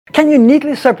Can you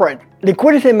neatly separate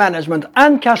liquidity management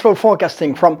and cash flow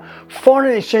forecasting from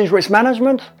foreign exchange risk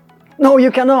management? No, you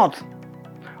cannot.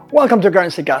 Welcome to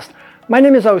CurrencyCast. My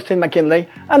name is Austin McKinley.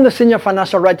 I'm the Senior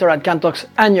Financial Writer at Cantox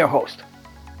and your host.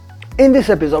 In this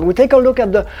episode, we take a look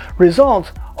at the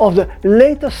results of the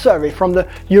latest survey from the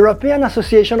European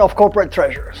Association of Corporate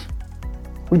Treasurers.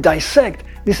 We dissect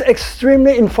this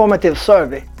extremely informative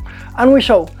survey, and we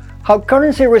show how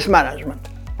currency risk management,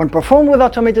 when performed with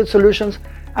automated solutions,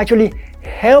 actually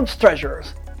helps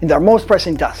treasurers in their most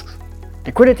pressing tasks: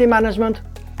 liquidity management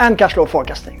and cash flow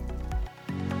forecasting.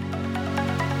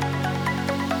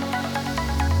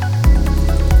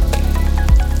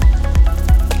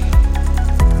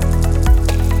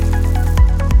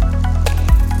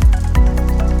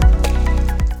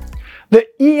 The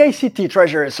EACT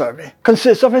Treasury Survey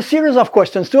consists of a series of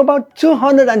questions to about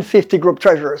 250 group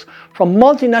treasurers from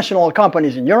multinational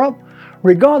companies in Europe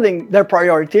regarding their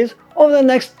priorities over the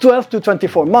next 12 to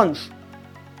 24 months.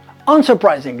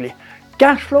 Unsurprisingly,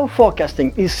 cash flow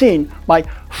forecasting is seen by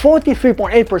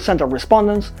 43.8% of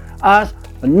respondents as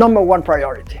the number one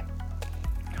priority.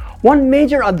 One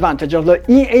major advantage of the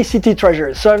EACT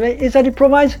Treasury Survey is that it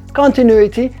provides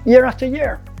continuity year after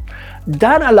year.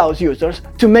 That allows users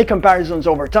to make comparisons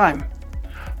over time.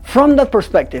 From that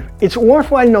perspective, it's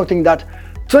worthwhile noting that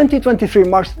 2023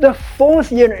 marks the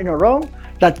fourth year in a row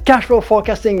that cash flow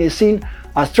forecasting is seen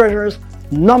as treasurers'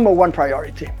 number one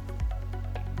priority.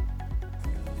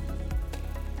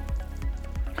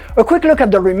 A quick look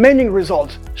at the remaining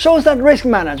results shows that risk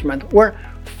management, where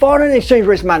foreign exchange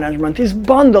risk management is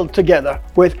bundled together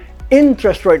with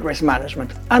interest rate risk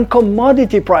management and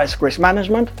commodity price risk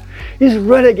management, is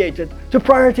relegated to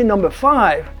priority number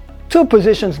 5, 2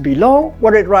 positions below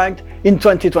where it ranked in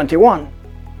 2021.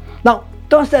 Now,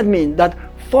 does that mean that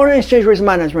foreign exchange risk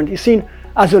management is seen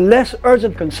as a less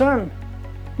urgent concern?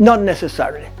 Not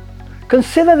necessarily.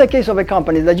 Consider the case of a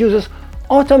company that uses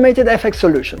automated FX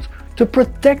solutions to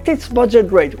protect its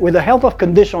budget rate with the help of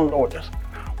conditional orders,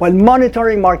 while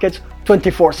monitoring markets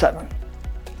 24/7.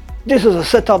 This is a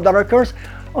setup that occurs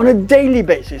on a daily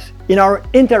basis in our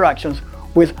interactions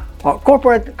with our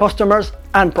corporate customers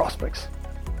and prospects.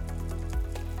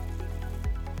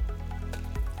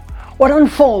 What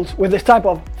unfolds with this type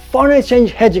of foreign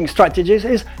exchange hedging strategies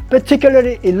is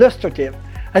particularly illustrative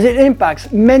as it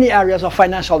impacts many areas of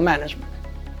financial management.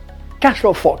 Cash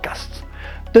flow forecasts.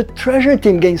 The Treasury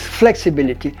team gains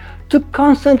flexibility to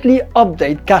constantly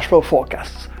update cash flow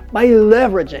forecasts by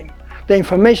leveraging the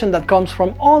information that comes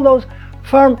from all those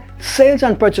firm sales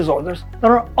and purchase orders that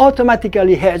are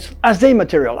automatically hedged as they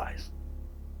materialize.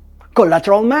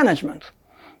 Collateral management.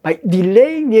 By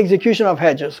delaying the execution of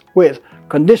hedges with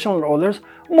conditional orders,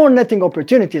 more netting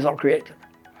opportunities are created.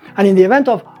 And in the event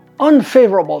of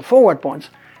unfavorable forward points,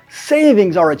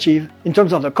 savings are achieved in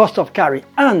terms of the cost of carry,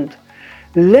 and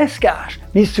less cash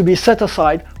needs to be set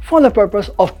aside for the purpose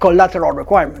of collateral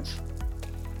requirements.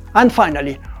 And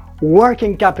finally,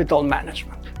 working capital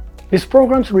management. These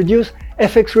programs reduce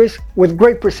FX risk with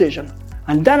great precision,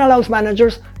 and that allows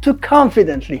managers to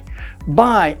confidently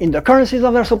buy in the currencies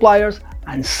of their suppliers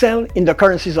and sell in the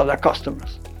currencies of their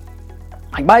customers.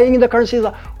 By buying in the currencies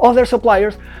of their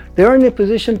suppliers, they are in a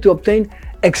position to obtain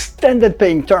extended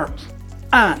paying terms,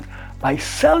 and by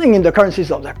selling in the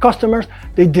currencies of their customers,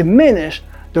 they diminish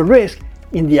the risk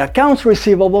in the accounts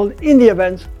receivable in the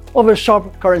event of a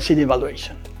sharp currency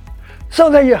devaluation. So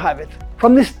there you have it.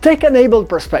 From this tech-enabled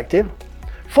perspective,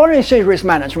 foreign exchange risk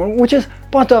management, which is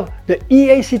part of the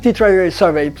EACT Treasury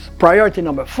Survey's priority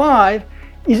number 5,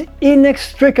 is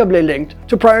inextricably linked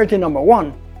to priority number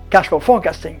 1, cash flow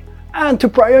forecasting, and to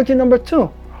priority number 2,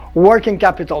 working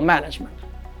capital management.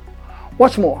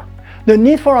 What's more, the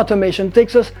need for automation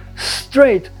takes us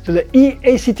straight to the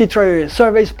EACT Treasury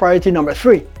Survey's priority number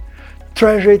 3,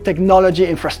 Treasury Technology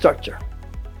Infrastructure.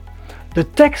 The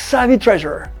tech-savvy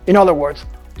treasurer, in other words,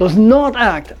 does not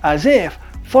act as if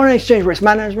foreign exchange risk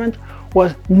management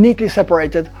was neatly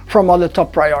separated from other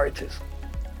top priorities.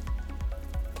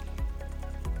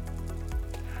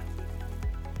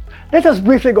 Let us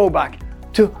briefly go back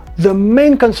to the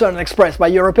main concern expressed by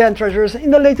European treasurers in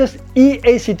the latest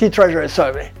EACT Treasury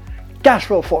Survey: cash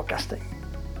flow forecasting.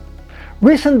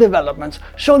 Recent developments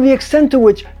show the extent to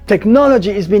which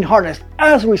technology is being harnessed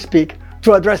as we speak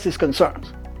to address these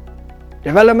concerns.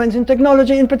 Developments in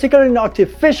technology, in particular in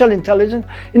artificial intelligence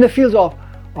in the fields of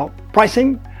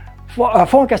pricing,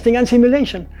 forecasting and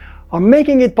simulation, are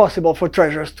making it possible for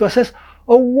treasurers to assess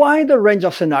a wider range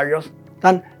of scenarios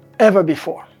than ever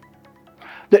before.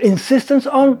 The insistence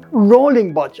on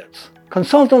rolling budgets.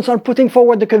 Consultants are putting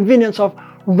forward the convenience of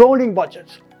rolling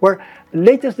budgets, where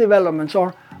latest developments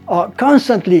are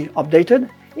constantly updated,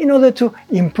 in order to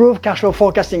improve cash flow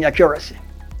forecasting accuracy.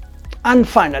 And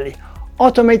finally,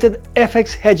 automated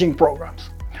FX hedging programs.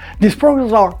 These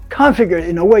programs are configured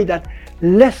in a way that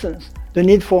lessens the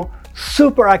need for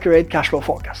super accurate cash flow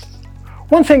forecasts.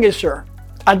 One thing is sure,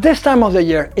 at this time of the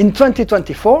year in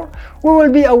 2024, we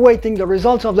will be awaiting the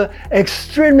results of the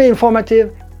extremely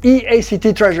informative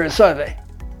EACT Treasury Survey.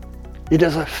 It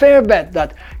is a fair bet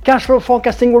that cash flow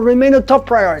forecasting will remain a top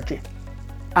priority,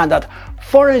 and that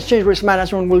foreign exchange risk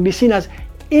management will be seen as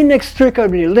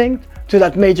inextricably linked to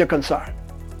that major concern.